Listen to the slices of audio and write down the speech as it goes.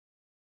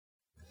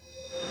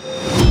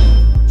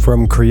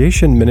From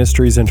Creation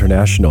Ministries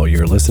International,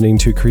 you're listening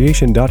to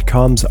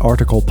Creation.com's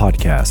article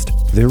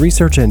podcast, the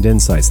research and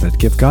insights that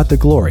give God the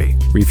glory,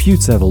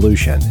 refutes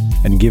evolution,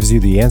 and gives you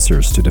the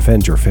answers to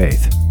defend your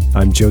faith.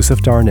 I'm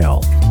Joseph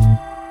Darnell.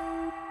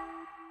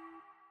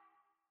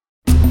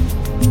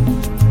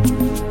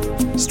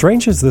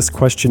 Strange as this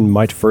question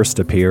might first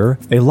appear,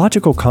 a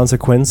logical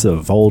consequence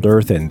of old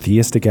Earth and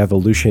theistic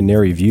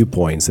evolutionary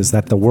viewpoints is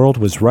that the world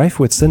was rife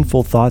with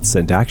sinful thoughts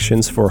and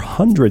actions for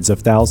hundreds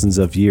of thousands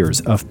of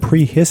years of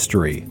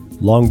prehistory,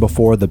 long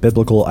before the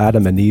biblical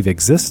Adam and Eve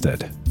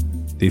existed.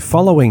 The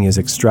following is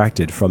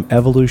extracted from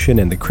Evolution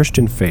and the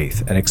Christian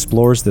Faith and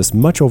explores this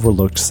much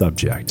overlooked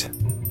subject.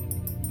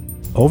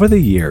 Over the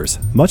years,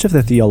 much of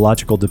the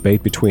theological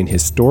debate between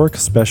historic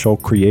special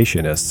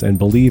creationists and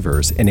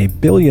believers in a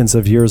billions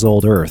of years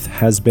old Earth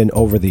has been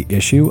over the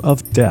issue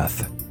of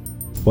death.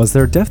 Was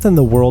there death in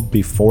the world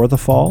before the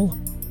fall?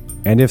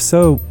 And if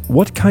so,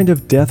 what kind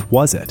of death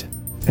was it?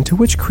 And to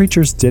which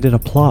creatures did it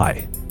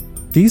apply?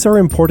 These are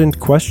important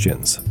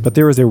questions, but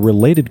there is a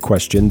related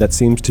question that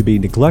seems to be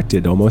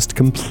neglected almost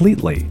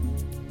completely.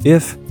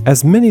 If,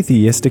 as many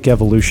theistic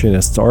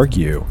evolutionists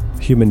argue,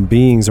 human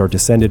beings are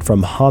descended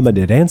from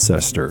hominid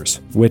ancestors,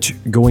 which,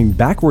 going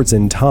backwards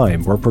in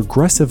time, were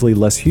progressively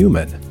less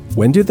human,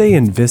 when do they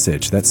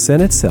envisage that sin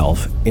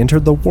itself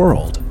entered the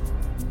world?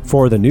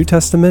 For the New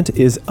Testament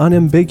is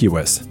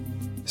unambiguous.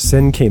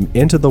 Sin came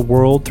into the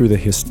world through the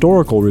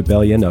historical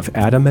rebellion of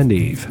Adam and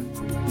Eve.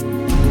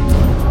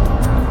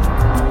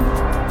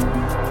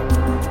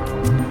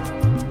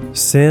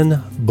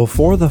 Sin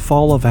Before the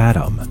Fall of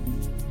Adam.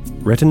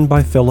 Written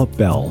by Philip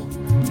Bell.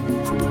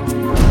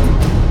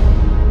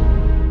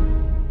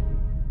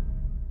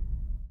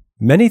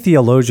 Many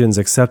theologians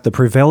accept the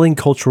prevailing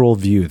cultural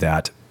view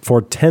that,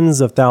 for tens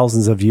of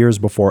thousands of years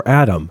before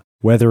Adam,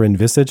 whether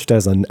envisaged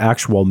as an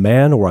actual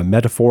man or a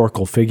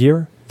metaphorical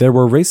figure, there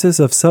were races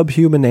of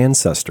subhuman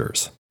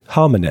ancestors,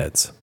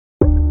 hominids.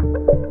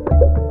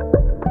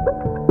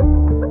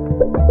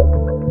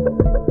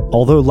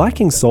 Although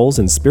lacking souls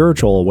and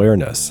spiritual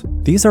awareness,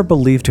 these are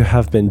believed to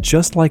have been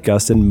just like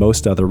us in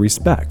most other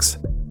respects.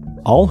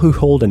 All who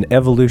hold an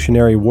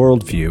evolutionary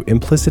worldview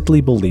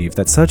implicitly believe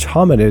that such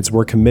hominids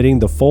were committing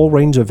the full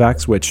range of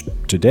acts which,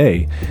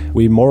 today,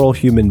 we moral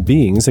human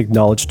beings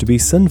acknowledge to be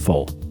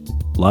sinful: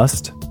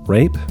 lust,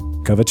 rape,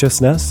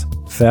 covetousness,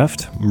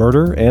 theft,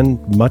 murder, and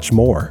much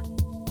more.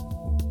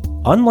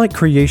 Unlike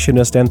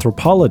creationist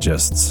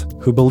anthropologists,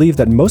 who believe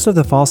that most of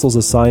the fossils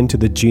assigned to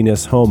the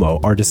genus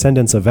Homo are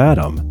descendants of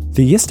Adam,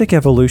 theistic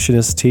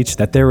evolutionists teach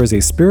that there is a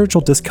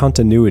spiritual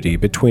discontinuity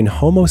between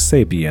Homo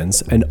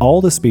sapiens and all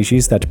the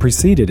species that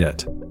preceded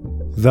it.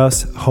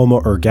 Thus,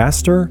 Homo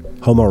ergaster,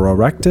 Homo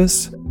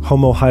erectus,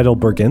 Homo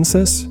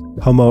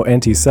heidelbergensis, Homo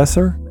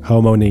antecessor,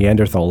 Homo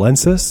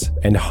neanderthalensis,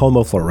 and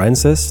Homo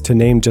florensis, to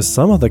name just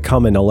some of the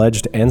common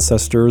alleged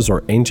ancestors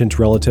or ancient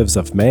relatives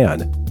of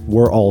man,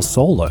 were all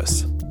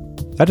soulless.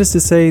 That is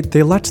to say,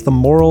 they lacked the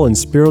moral and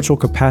spiritual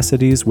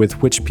capacities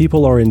with which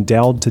people are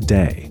endowed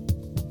today.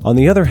 On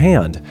the other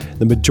hand,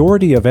 the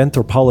majority of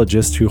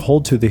anthropologists who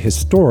hold to the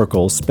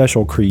historical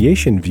special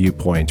creation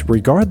viewpoint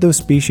regard those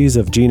species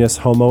of genus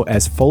Homo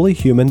as fully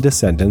human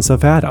descendants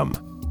of Adam.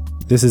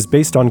 This is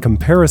based on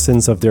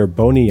comparisons of their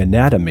bony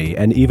anatomy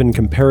and even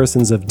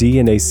comparisons of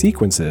DNA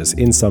sequences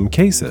in some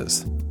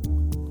cases.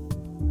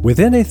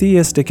 Within a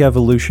theistic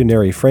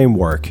evolutionary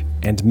framework,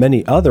 and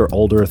many other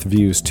old Earth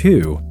views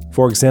too,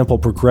 for example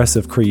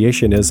progressive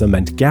creationism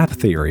and gap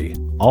theory,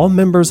 all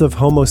members of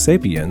Homo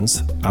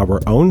sapiens,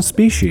 our own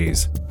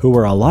species, who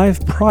were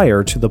alive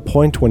prior to the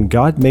point when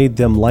God made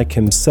them like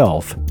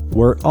himself,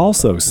 were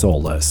also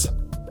soulless.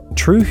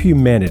 True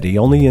humanity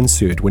only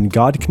ensued when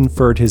God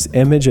conferred his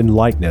image and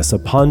likeness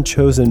upon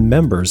chosen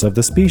members of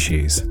the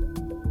species.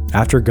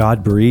 After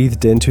God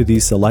breathed into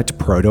these select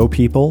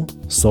proto-people,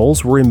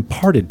 souls were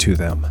imparted to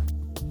them.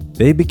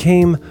 They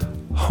became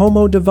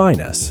Homo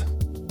divinus.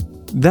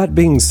 That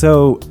being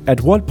so,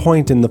 at what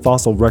point in the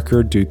fossil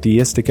record do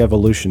theistic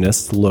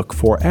evolutionists look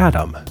for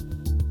Adam?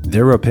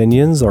 Their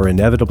opinions are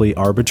inevitably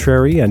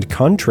arbitrary and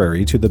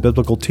contrary to the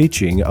biblical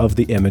teaching of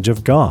the image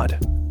of God.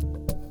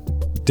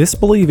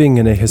 Disbelieving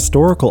in a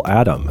historical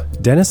Adam,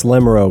 Dennis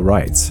Lemereau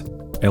writes,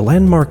 "A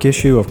landmark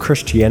issue of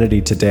Christianity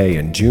Today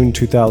in June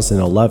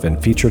 2011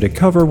 featured a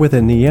cover with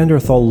a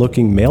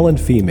Neanderthal-looking male and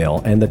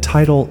female and the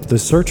title, 'The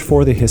Search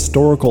for the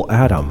Historical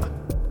Adam.'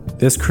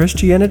 This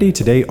Christianity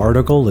Today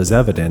article is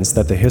evidence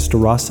that the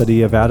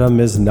historicity of Adam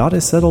is not a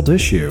settled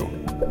issue."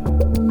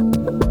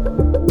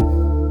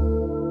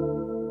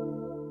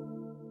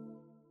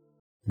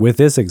 With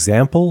this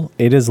example,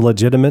 it is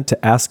legitimate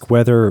to ask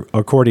whether,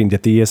 according to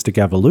theistic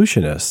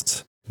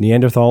evolutionists,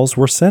 Neanderthals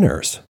were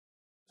sinners.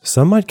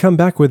 Some might come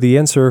back with the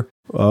answer,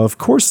 of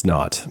course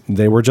not,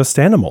 they were just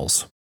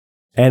animals.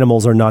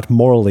 Animals are not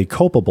morally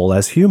culpable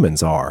as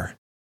humans are.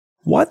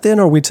 What then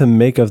are we to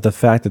make of the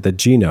fact that the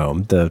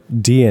genome, the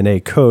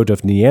DNA code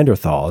of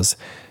Neanderthals,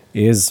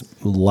 is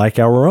like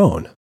our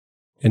own?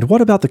 And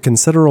what about the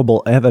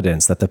considerable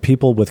evidence that the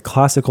people with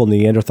classical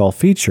Neanderthal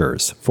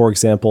features, for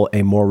example,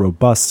 a more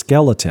robust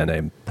skeleton,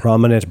 a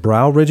prominent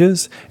brow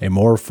ridges, a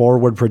more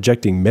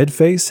forward-projecting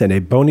midface, and a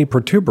bony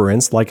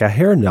protuberance like a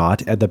hair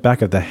knot at the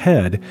back of the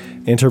head,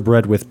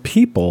 interbred with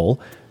people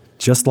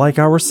just like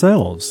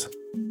ourselves?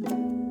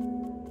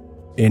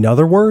 In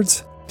other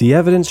words, the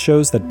evidence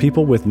shows that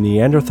people with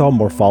Neanderthal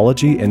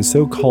morphology and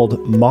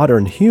so-called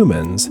modern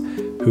humans,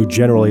 who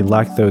generally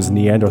lack those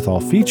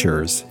Neanderthal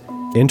features,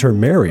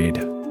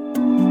 intermarried.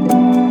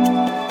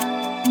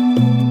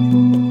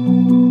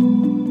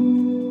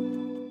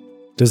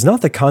 Does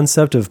not the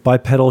concept of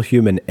bipedal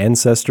human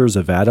ancestors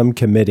of Adam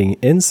committing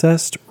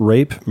incest,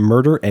 rape,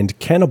 murder, and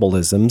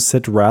cannibalism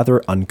sit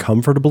rather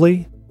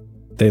uncomfortably?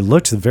 They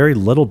looked very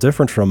little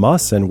different from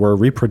us and were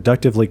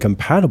reproductively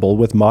compatible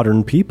with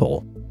modern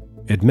people.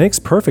 It makes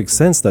perfect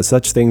sense that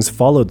such things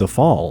followed the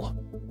fall.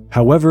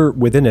 However,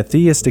 within a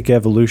theistic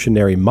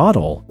evolutionary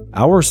model,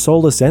 our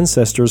soulless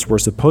ancestors were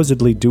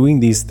supposedly doing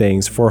these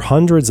things for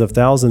hundreds of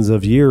thousands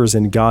of years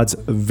in God's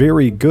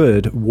very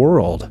good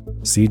world.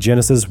 See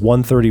Genesis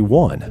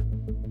 1:31.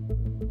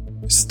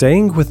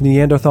 Staying with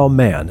Neanderthal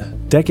man,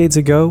 decades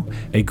ago,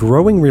 a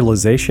growing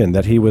realization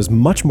that he was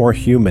much more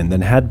human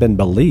than had been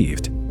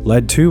believed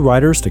led two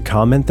writers to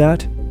comment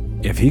that,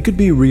 if he could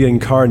be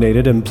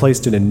reincarnated and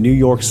placed in a New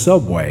York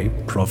subway,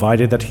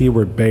 provided that he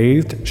were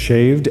bathed,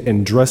 shaved,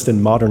 and dressed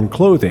in modern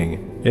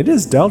clothing, it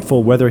is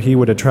doubtful whether he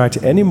would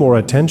attract any more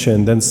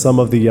attention than some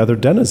of the other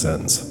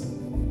denizens.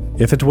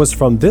 If it was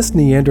from this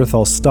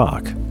Neanderthal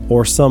stock,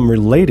 or some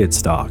related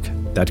stock,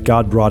 that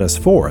God brought us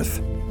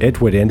forth,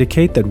 it would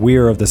indicate that we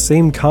are of the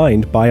same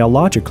kind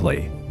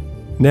biologically.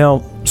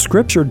 Now,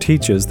 Scripture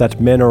teaches that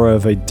men are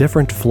of a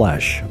different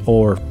flesh,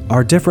 or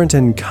are different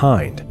in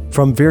kind,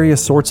 from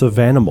various sorts of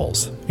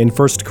animals in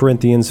 1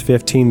 Corinthians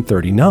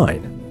 15:39.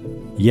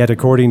 Yet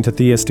according to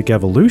theistic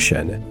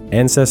evolution,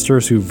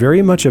 ancestors who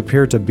very much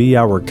appear to be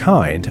our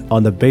kind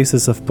on the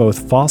basis of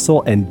both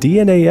fossil and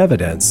DNA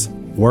evidence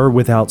were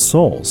without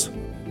souls.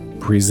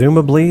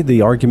 Presumably,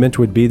 the argument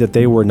would be that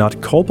they were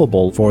not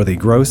culpable for the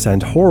gross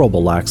and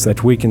horrible acts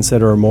that we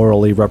consider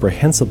morally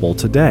reprehensible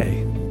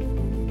today.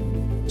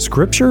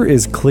 Scripture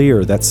is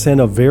clear that sin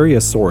of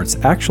various sorts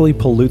actually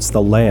pollutes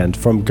the land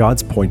from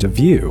God's point of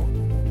view.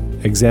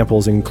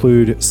 Examples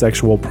include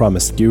sexual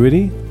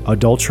promiscuity,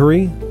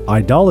 adultery,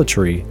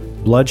 idolatry,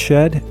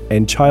 bloodshed,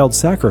 and child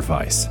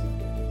sacrifice.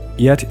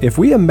 Yet, if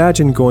we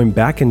imagine going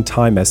back in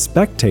time as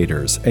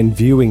spectators and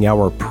viewing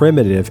our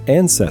primitive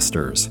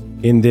ancestors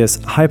in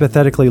this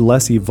hypothetically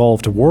less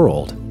evolved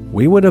world,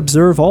 we would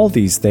observe all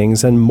these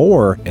things and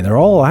more, and they're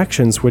all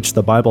actions which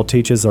the Bible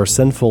teaches are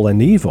sinful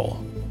and evil.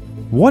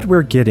 What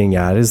we're getting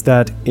at is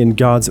that in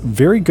God's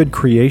very good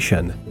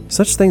creation,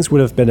 such things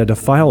would have been a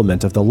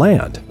defilement of the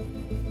land.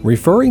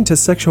 Referring to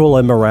sexual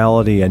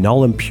immorality and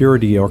all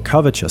impurity or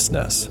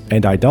covetousness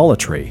and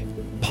idolatry,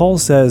 Paul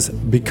says,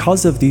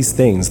 because of these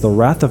things the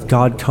wrath of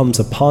God comes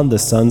upon the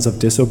sons of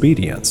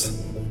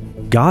disobedience.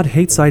 God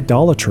hates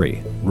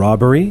idolatry,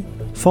 robbery,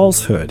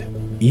 falsehood,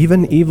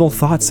 even evil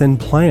thoughts and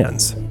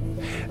plans.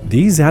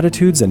 These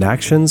attitudes and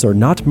actions are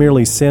not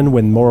merely sin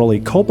when morally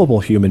culpable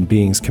human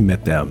beings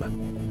commit them.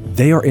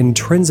 They are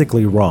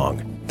intrinsically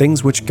wrong,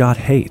 things which God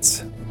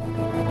hates.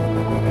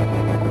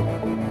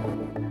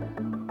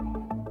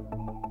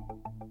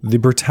 The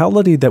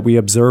brutality that we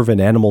observe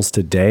in animals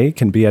today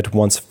can be at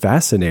once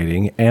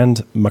fascinating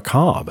and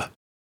macabre.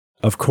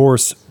 Of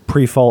course,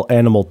 pre-fall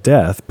animal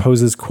death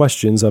poses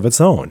questions of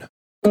its own.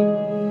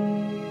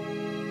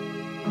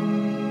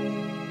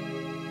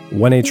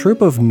 When a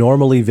troop of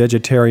normally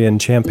vegetarian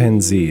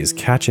chimpanzees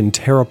catch and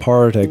tear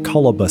apart a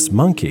colobus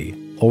monkey,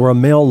 or a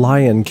male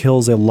lion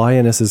kills a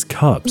lioness's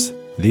cubs,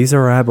 these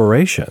are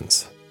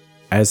aberrations.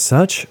 As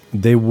such,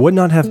 they would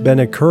not have been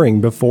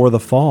occurring before the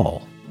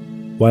fall.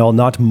 While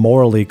not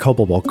morally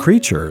culpable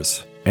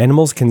creatures,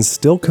 animals can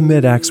still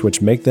commit acts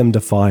which make them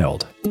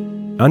defiled.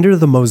 Under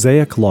the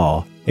Mosaic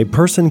Law, a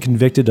person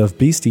convicted of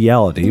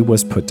bestiality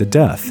was put to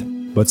death,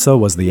 but so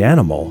was the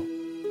animal.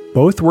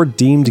 Both were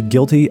deemed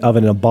guilty of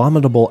an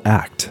abominable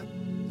act.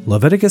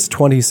 Leviticus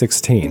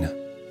 20:16,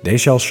 "They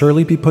shall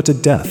surely be put to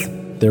death,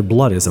 their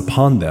blood is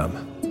upon them."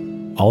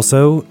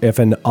 Also, if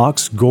an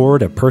ox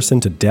gored a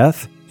person to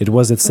death, it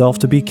was itself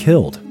to be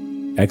killed.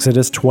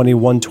 Exodus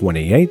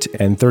 21:28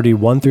 and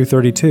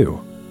 31-32.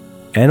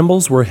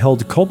 Animals were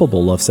held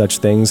culpable of such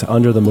things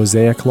under the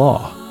Mosaic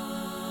Law.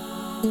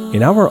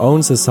 In our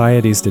own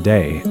societies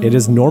today, it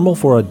is normal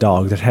for a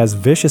dog that has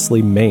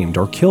viciously maimed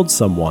or killed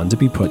someone to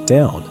be put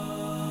down.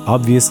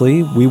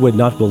 Obviously, we would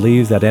not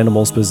believe that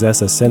animals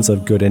possess a sense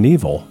of good and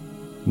evil.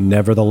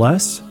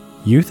 Nevertheless,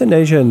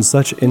 euthanasia in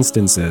such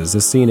instances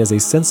is seen as a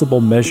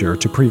sensible measure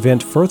to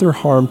prevent further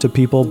harm to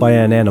people by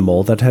an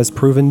animal that has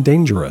proven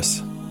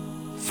dangerous.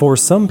 For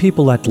some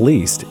people at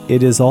least,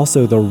 it is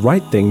also the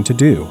right thing to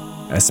do,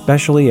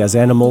 especially as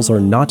animals are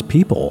not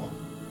people.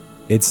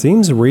 It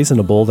seems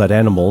reasonable that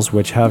animals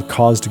which have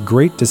caused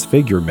great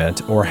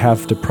disfigurement or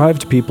have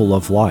deprived people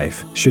of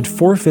life should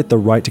forfeit the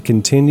right to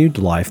continued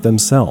life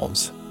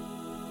themselves.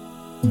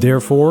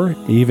 Therefore,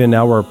 even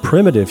our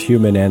primitive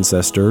human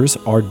ancestors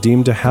are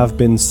deemed to have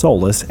been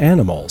soulless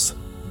animals.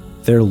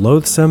 Their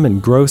loathsome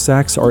and gross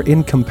acts are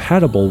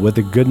incompatible with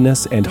the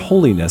goodness and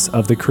holiness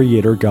of the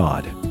Creator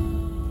God.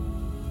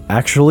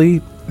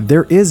 Actually,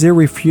 there is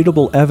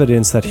irrefutable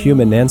evidence that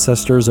human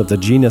ancestors of the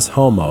genus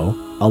Homo,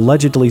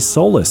 allegedly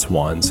soulless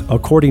ones,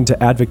 according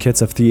to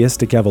advocates of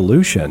theistic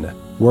evolution,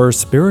 were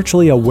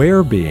spiritually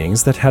aware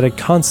beings that had a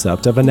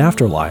concept of an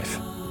afterlife.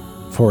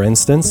 For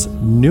instance,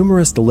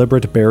 numerous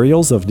deliberate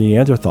burials of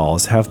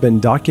Neanderthals have been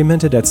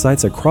documented at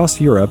sites across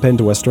Europe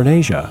and Western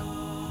Asia.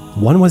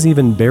 One was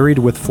even buried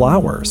with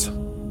flowers.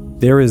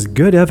 There is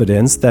good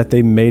evidence that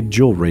they made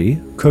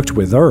jewelry, cooked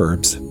with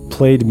herbs,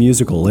 played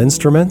musical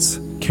instruments,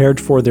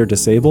 cared for their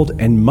disabled,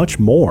 and much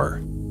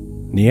more.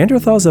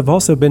 Neanderthals have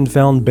also been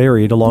found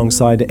buried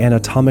alongside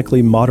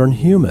anatomically modern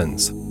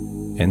humans.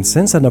 And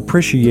since an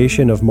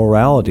appreciation of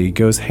morality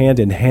goes hand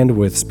in hand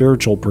with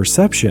spiritual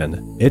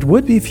perception, it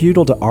would be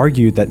futile to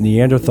argue that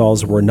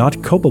Neanderthals were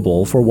not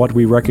culpable for what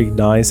we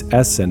recognize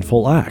as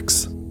sinful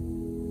acts.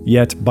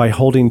 Yet, by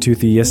holding to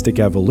theistic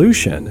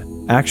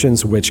evolution,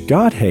 actions which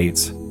God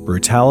hates,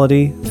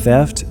 brutality,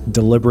 theft,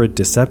 deliberate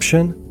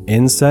deception,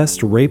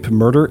 incest, rape,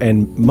 murder,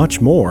 and much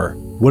more,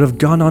 would have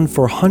gone on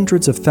for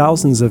hundreds of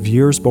thousands of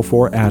years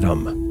before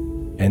Adam.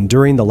 And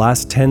during the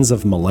last tens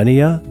of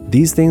millennia,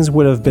 these things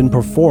would have been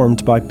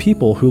performed by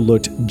people who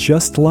looked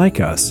just like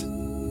us.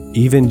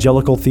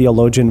 Evangelical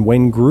theologian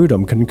Wayne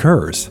Grudem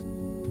concurs.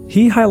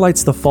 He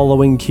highlights the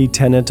following key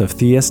tenet of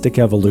theistic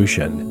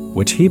evolution,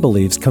 which he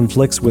believes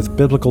conflicts with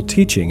biblical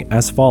teaching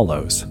as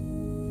follows.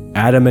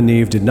 Adam and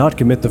Eve did not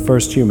commit the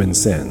first human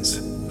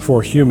sins,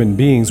 for human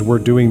beings were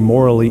doing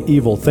morally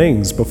evil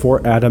things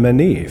before Adam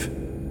and Eve.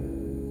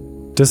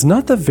 Does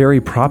not the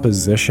very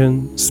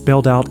proposition,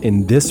 spelled out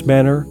in this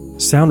manner,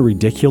 sound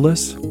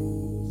ridiculous?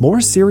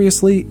 More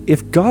seriously,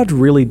 if God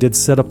really did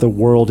set up the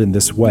world in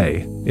this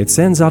way, it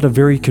sends out a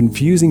very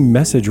confusing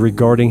message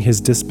regarding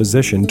his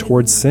disposition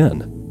towards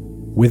sin.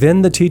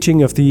 Within the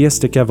teaching of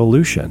theistic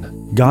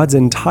evolution, God's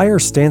entire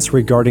stance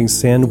regarding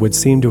sin would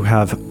seem to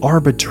have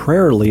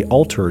arbitrarily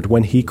altered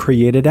when he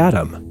created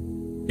Adam.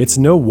 It's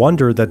no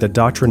wonder that the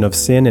doctrine of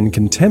sin in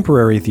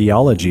contemporary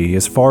theology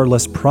is far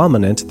less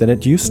prominent than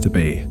it used to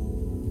be.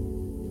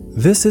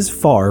 This is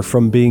far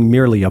from being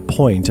merely a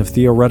point of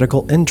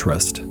theoretical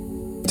interest.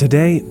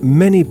 Today,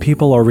 many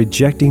people are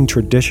rejecting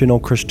traditional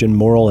Christian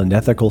moral and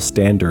ethical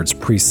standards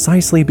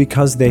precisely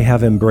because they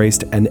have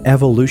embraced an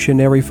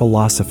evolutionary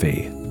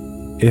philosophy.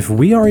 If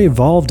we are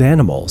evolved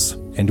animals,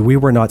 and we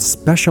were not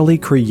specially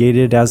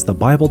created as the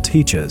Bible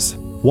teaches,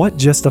 what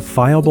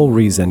justifiable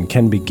reason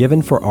can be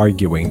given for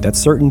arguing that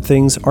certain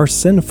things are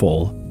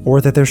sinful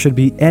or that there should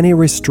be any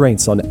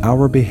restraints on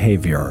our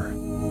behavior?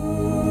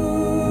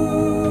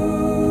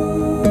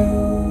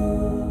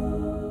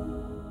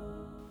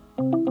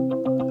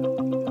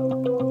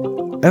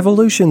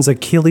 Evolution's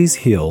Achilles'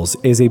 Heels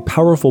is a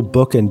powerful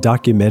book and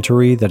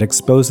documentary that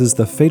exposes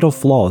the fatal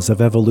flaws of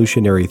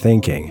evolutionary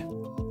thinking.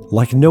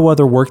 Like no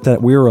other work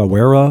that we're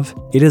aware of,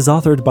 it is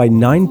authored by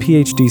 9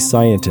 PhD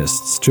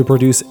scientists to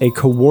produce a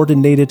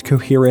coordinated,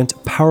 coherent,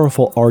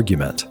 powerful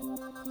argument.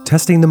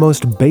 Testing the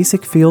most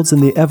basic fields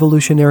in the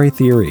evolutionary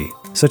theory,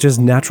 such as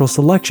natural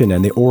selection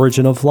and the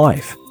origin of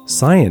life,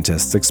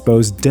 scientists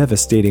expose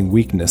devastating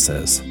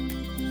weaknesses.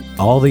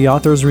 All the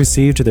authors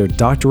received their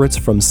doctorates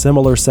from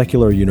similar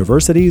secular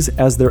universities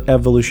as their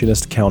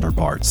evolutionist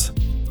counterparts.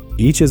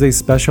 Each is a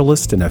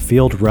specialist in a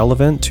field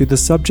relevant to the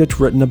subject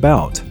written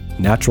about: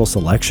 natural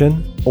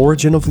selection,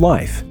 origin of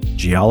life,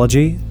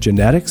 geology,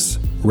 genetics,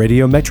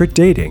 radiometric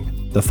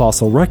dating, the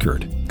fossil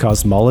record,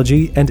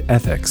 cosmology, and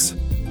ethics.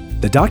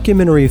 The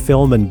documentary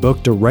film and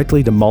book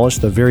directly demolish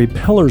the very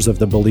pillars of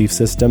the belief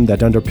system that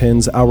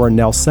underpins our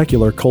now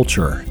secular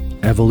culture: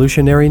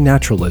 evolutionary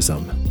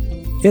naturalism.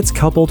 It's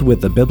coupled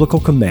with the biblical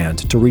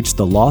command to reach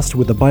the lost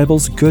with the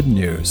Bible's good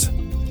news.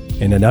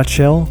 In a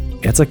nutshell,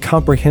 it's a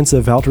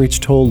comprehensive outreach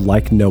tool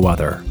like no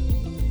other.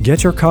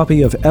 Get your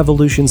copy of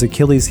Evolution's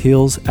Achilles'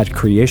 Heels at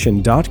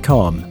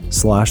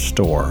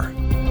creation.com/store.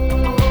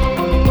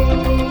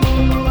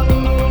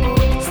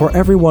 For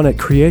everyone at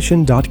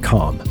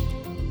creation.com,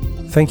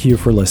 thank you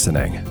for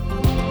listening.